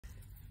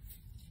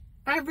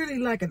I really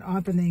like an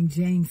author named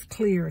James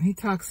Clear, and he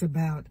talks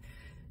about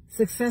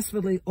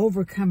successfully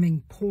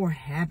overcoming poor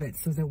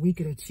habits so that we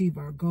could achieve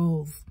our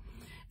goals.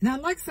 And I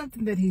like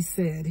something that he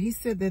said. He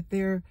said that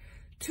there are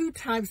two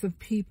types of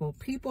people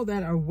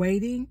that are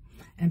waiting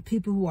and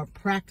people who are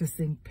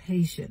practicing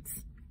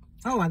patience.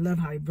 Oh, I love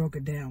how he broke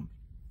it down.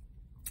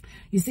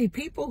 You see,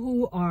 people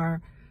who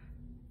are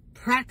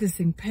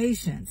practicing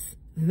patience,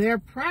 they're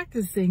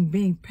practicing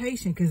being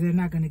patient because they're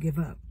not going to give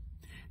up.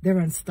 They're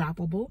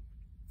unstoppable.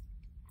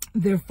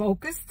 They're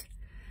focused.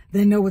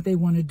 They know what they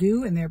want to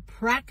do, and they're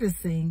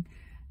practicing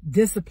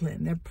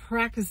discipline. They're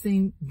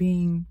practicing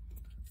being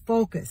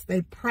focused.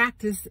 They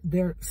practice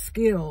their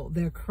skill,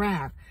 their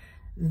craft,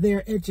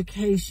 their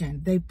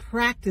education. They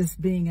practice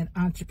being an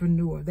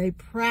entrepreneur. They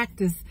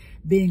practice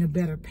being a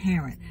better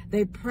parent.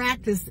 They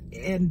practice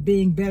in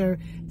being better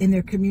in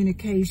their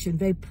communication.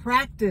 They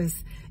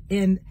practice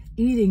in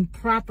eating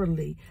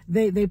properly.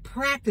 They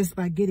practice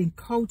by getting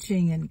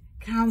coaching and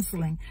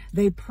counseling.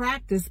 They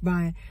practice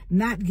by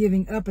not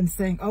giving up and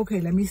saying,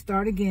 okay, let me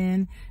start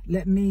again.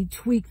 Let me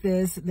tweak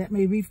this. Let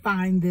me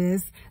refine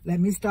this. Let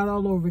me start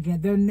all over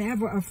again. They're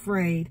never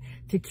afraid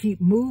to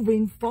keep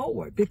moving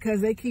forward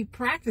because they keep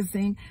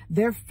practicing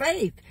their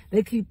faith.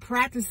 They keep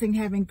practicing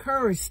having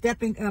courage,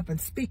 stepping up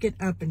and speaking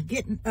up and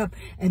getting up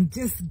and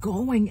just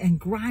going and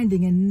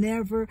grinding and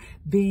never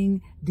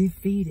being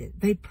defeated.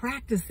 They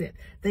practice it.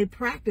 They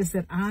practice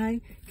that I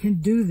can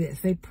do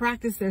this. They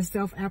practice their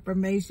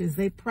self-affirmations.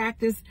 They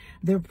practice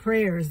their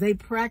prayers. They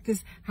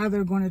practice how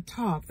they're going to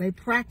talk. They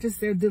practice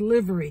their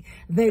delivery.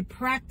 They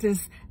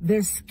practice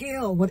their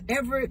skill,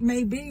 whatever it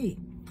may be.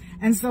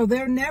 And so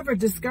they're never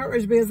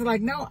discouraged because they're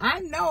like, no, I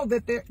know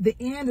that the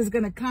end is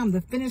going to come. The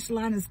finish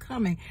line is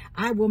coming.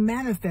 I will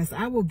manifest.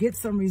 I will get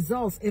some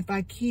results if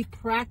I keep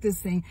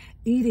practicing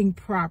eating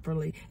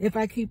properly, if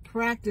I keep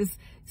practice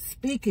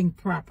speaking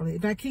properly,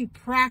 if I keep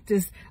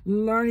practice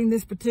learning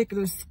this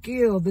particular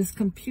skill, this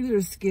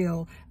computer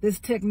skill, this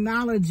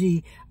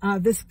technology,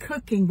 this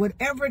cooking,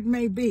 whatever it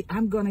may be,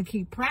 I'm going to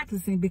keep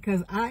practicing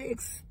because I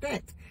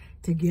expect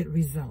to get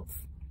results.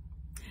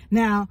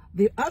 Now,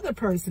 the other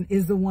person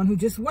is the one who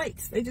just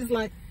waits. They just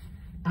like,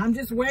 I'm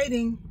just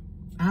waiting.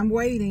 I'm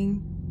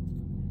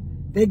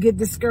waiting. They get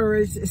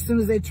discouraged as soon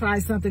as they try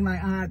something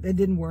like, that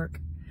didn't work.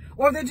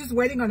 Or they're just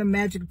waiting on a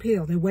magic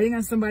pill. They're waiting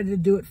on somebody to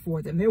do it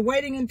for them. They're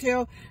waiting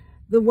until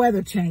the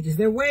weather changes.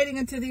 They're waiting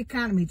until the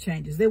economy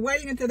changes. They're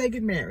waiting until they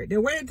get married.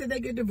 They're waiting until they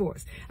get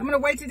divorced. I'm going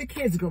to wait till the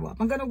kids grow up.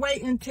 I'm going to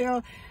wait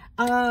until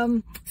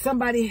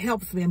somebody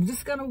helps me. I'm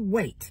just going to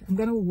wait. I'm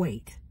going to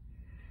wait.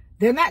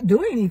 They're not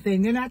doing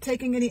anything. They're not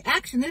taking any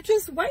action. They're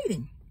just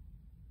waiting.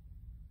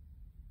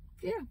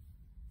 Yeah,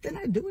 they're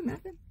not doing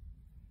nothing.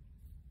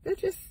 They're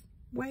just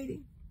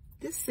waiting,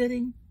 just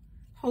sitting,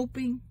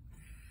 hoping.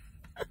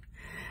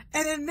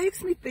 And it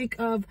makes me think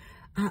of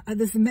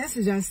this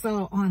message I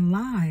saw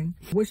online.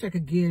 I wish I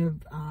could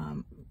give,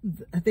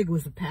 I think it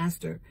was a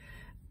pastor,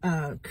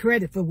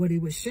 credit for what he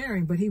was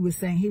sharing, but he was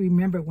saying he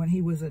remembered when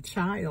he was a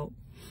child.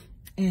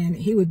 And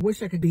he would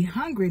wish I could be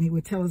hungry, and he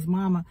would tell his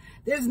mama,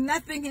 there's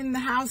nothing in the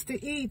house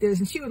to eat.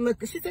 And she would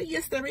look, she said,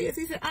 yes, there is.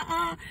 He said,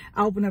 I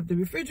open up the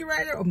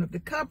refrigerator, open up the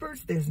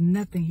cupboards. There's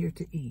nothing here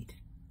to eat.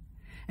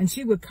 And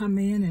she would come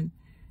in, and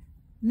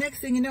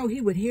next thing you know,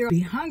 he would hear, be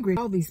hungry,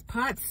 all these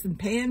pots and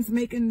pans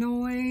making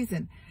noise.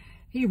 And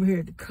he would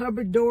hear the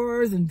cupboard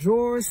doors and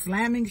drawers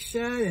slamming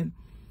shut. And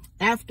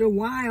after a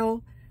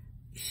while,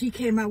 she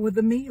came out with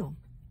a meal.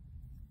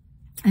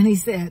 And he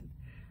said,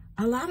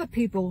 a lot of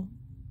people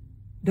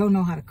don't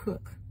know how to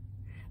cook.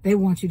 They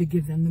want you to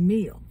give them the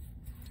meal.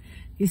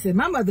 He said,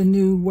 my mother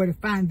knew where to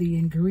find the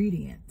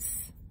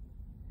ingredients.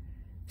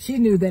 She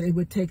knew that it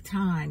would take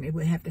time. It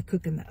would have to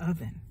cook in the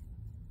oven.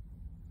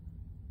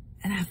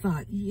 And I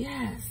thought,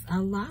 yes,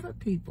 a lot of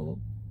people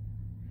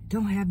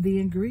don't have the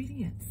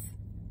ingredients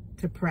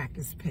to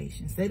practice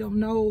patience. They don't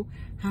know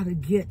how to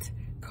get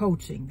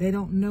coaching. They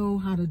don't know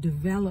how to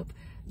develop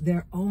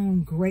their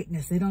own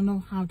greatness. They don't know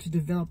how to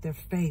develop their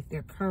faith,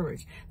 their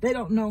courage. They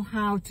don't know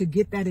how to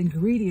get that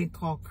ingredient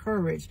called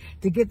courage,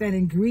 to get that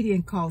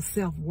ingredient called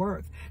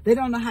self-worth. They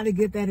don't know how to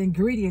get that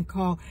ingredient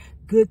called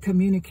good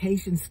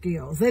communication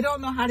skills. They don't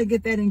know how to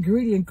get that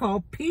ingredient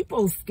called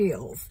people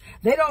skills.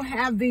 They don't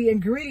have the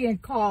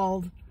ingredient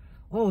called,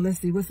 oh, let's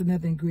see, what's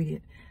another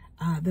ingredient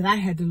that I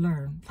had to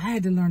learn? I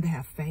had to learn to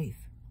have faith.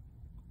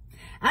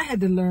 I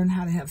had to learn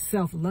how to have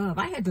self-love.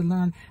 I had to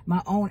learn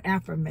my own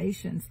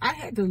affirmations. I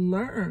had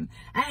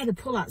to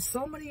pull out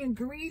so many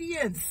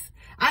ingredients.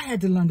 I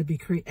had to learn to be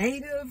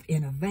creative,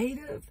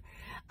 innovative.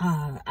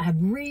 I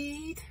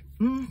read.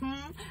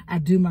 I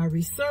do my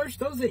research.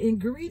 Those are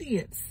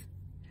ingredients.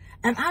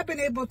 And I've been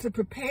able to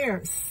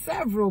prepare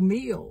several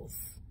meals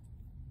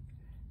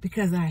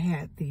because I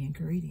had the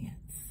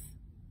ingredients.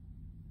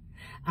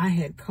 I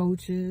had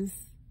coaches.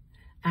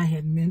 I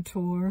had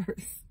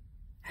mentors.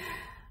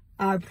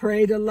 I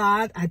prayed a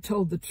lot. I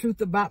told the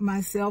truth about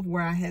myself,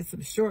 where I had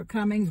some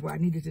shortcomings, where I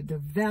needed to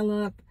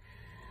develop.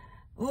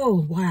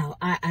 Oh, wow.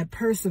 I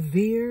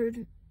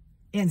persevered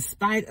in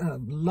spite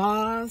of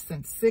loss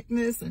and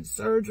sickness and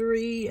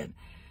surgery and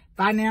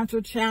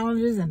financial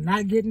challenges and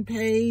not getting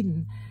paid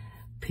and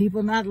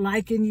people not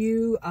liking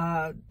you,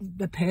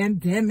 the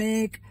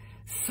pandemic,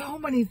 so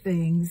many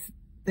things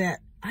that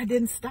I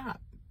didn't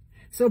stop.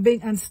 So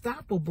being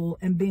unstoppable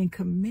and being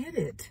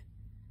committed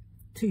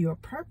to your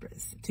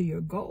purpose, to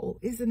your goal,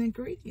 is an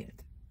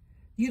ingredient.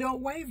 You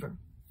don't waver.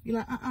 You're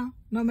like,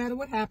 no matter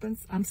what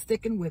happens, I'm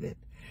sticking with it.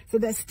 So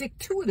that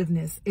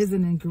stick-to-itiveness is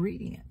an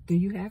ingredient. Do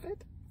you have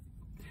it?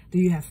 Do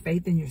you have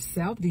faith in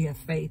yourself? Do you have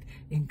faith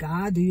in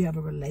God? Do you have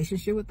a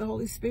relationship with the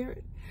Holy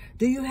Spirit?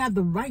 Do you have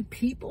the right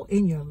people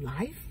in your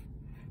life?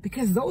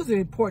 Because those are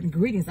important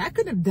ingredients. I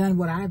couldn't have done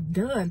what I've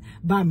done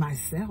by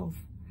myself.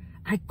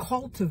 I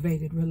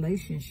cultivated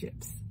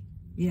relationships.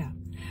 Yeah.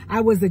 I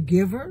was a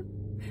giver,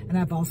 and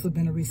I've also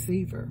been a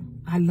receiver.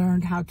 I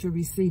learned how to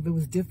receive. It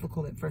was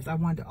difficult at first. I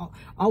wanted to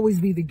always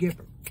be the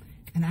giver.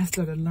 And I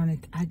started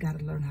learning, I got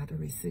to learn how to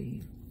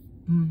receive.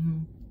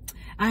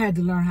 I had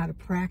to learn how to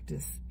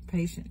practice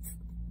patience.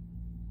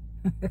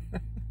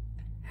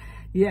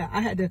 Yeah,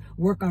 I had to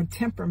work on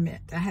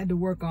temperament. I had to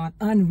work on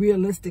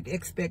unrealistic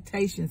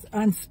expectations,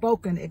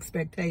 unspoken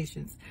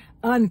expectations,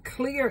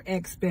 unclear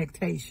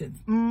expectations.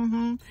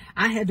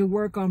 I had to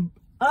work on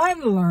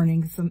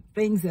unlearning some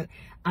things that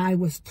I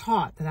was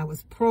taught, that I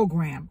was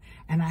programmed,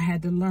 and I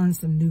had to learn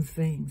some new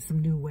things, some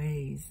new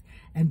ways,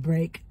 and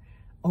break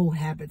old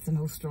habits and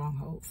old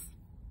strongholds.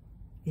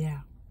 Yeah.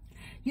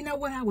 You know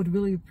what I would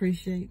really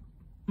appreciate?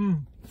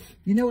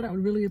 You know what I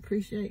would really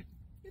appreciate?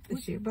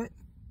 This year, but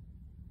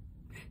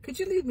could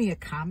you leave me a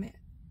comment?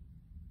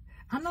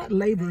 I'm not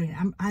laboring.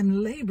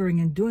 I'm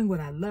laboring and doing what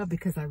I love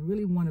because I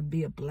really want to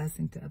be a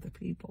blessing to other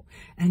people.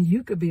 And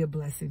you could be a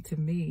blessing to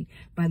me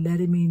by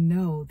letting me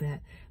know that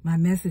my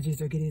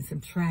messages are getting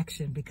some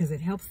traction, because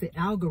it helps the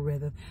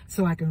algorithm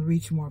so I can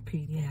reach more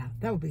people. Yeah,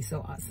 that would be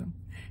so awesome.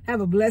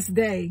 Have a blessed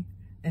day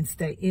and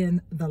stay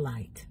in the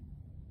light.